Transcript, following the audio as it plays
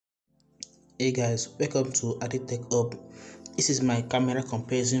Hey guys, welcome to Tech Hub. This is my camera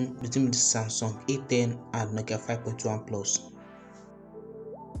comparison between the Samsung A10 and Nokia 5.1 Plus.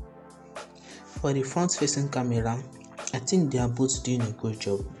 For the front facing camera, I think they are both doing a good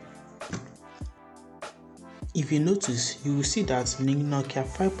job. If you notice, you will see that the Nokia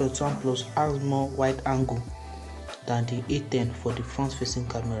 5.1 Plus has more wide angle than the A10 for the front facing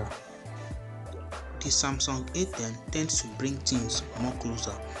camera. The Samsung A10 tends to bring things more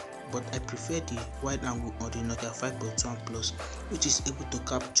closer, but I prefer the wide angle on the Nokia 5.1 Plus, which is able to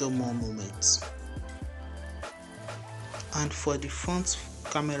capture more moments. And for the front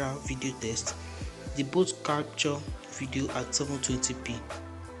camera video test, they both capture video at 720p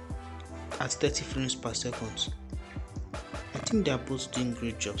at 30 frames per second. I think they are both doing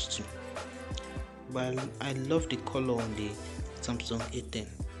great jobs too, but I love the color on the Samsung A10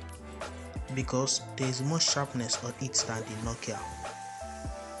 because there is more sharpness on it than the Nokia.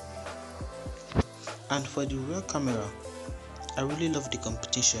 And for the rear camera, I really love the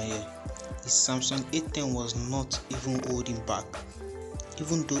competition here. The Samsung A10 was not even holding back,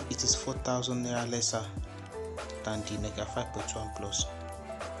 even though it is 4,000 naira lesser than the Nokia 5.1 Plus.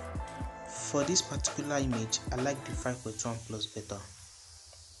 For this particular image, I like the 5.1 Plus better.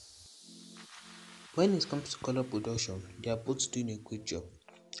 When it comes to color production, they are both doing a good job.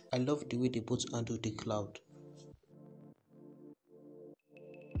 I love the way they both handle the cloud.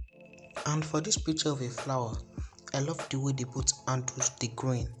 And for this picture of a flower, I love the way they both handle the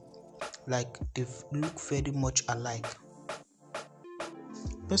grain. Like they look very much alike.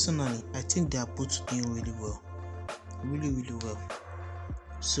 Personally, I think they are both doing really well. Really well.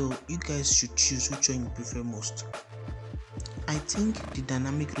 So you guys should choose which one you prefer most. I think the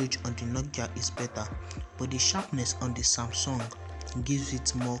dynamic range on the Nokia is better, but the sharpness on the Samsung gives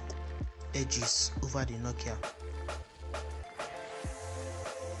it more edges over the Nokia.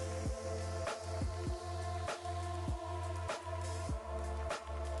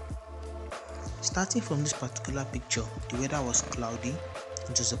 Starting from this particular picture, the weather was cloudy,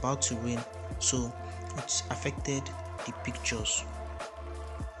 it was about to rain, so it affected the pictures.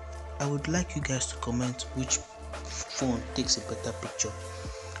 I would like you guys to comment which phone takes a better picture.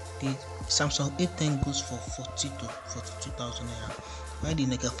 The Samsung A10 goes for 40 to 42,000 naira, while the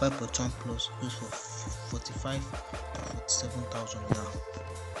Nokia 5.1 Plus goes for 45 to 47,000 naira.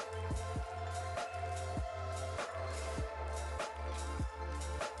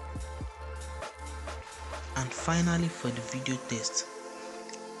 And finally, for the video test,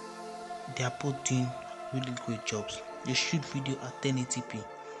 they are both doing really great jobs. They shoot video at 1080p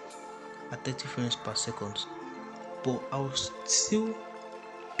at 30 frames per second, but I will still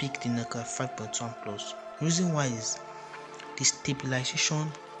pick the Nokia 5.1 Plus. Reason why is the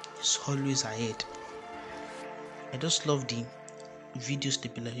stabilization is always ahead. I just love the video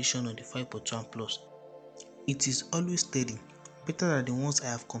stabilization on the 5.1 Plus. It is always steady, better than the ones I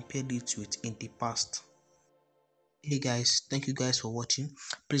have compared it with in the past. Hey guys, thank you guys for watching.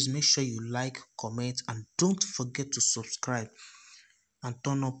 Please make sure you like, comment, and don't forget to subscribe and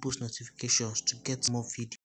turn on post notifications to get more videos.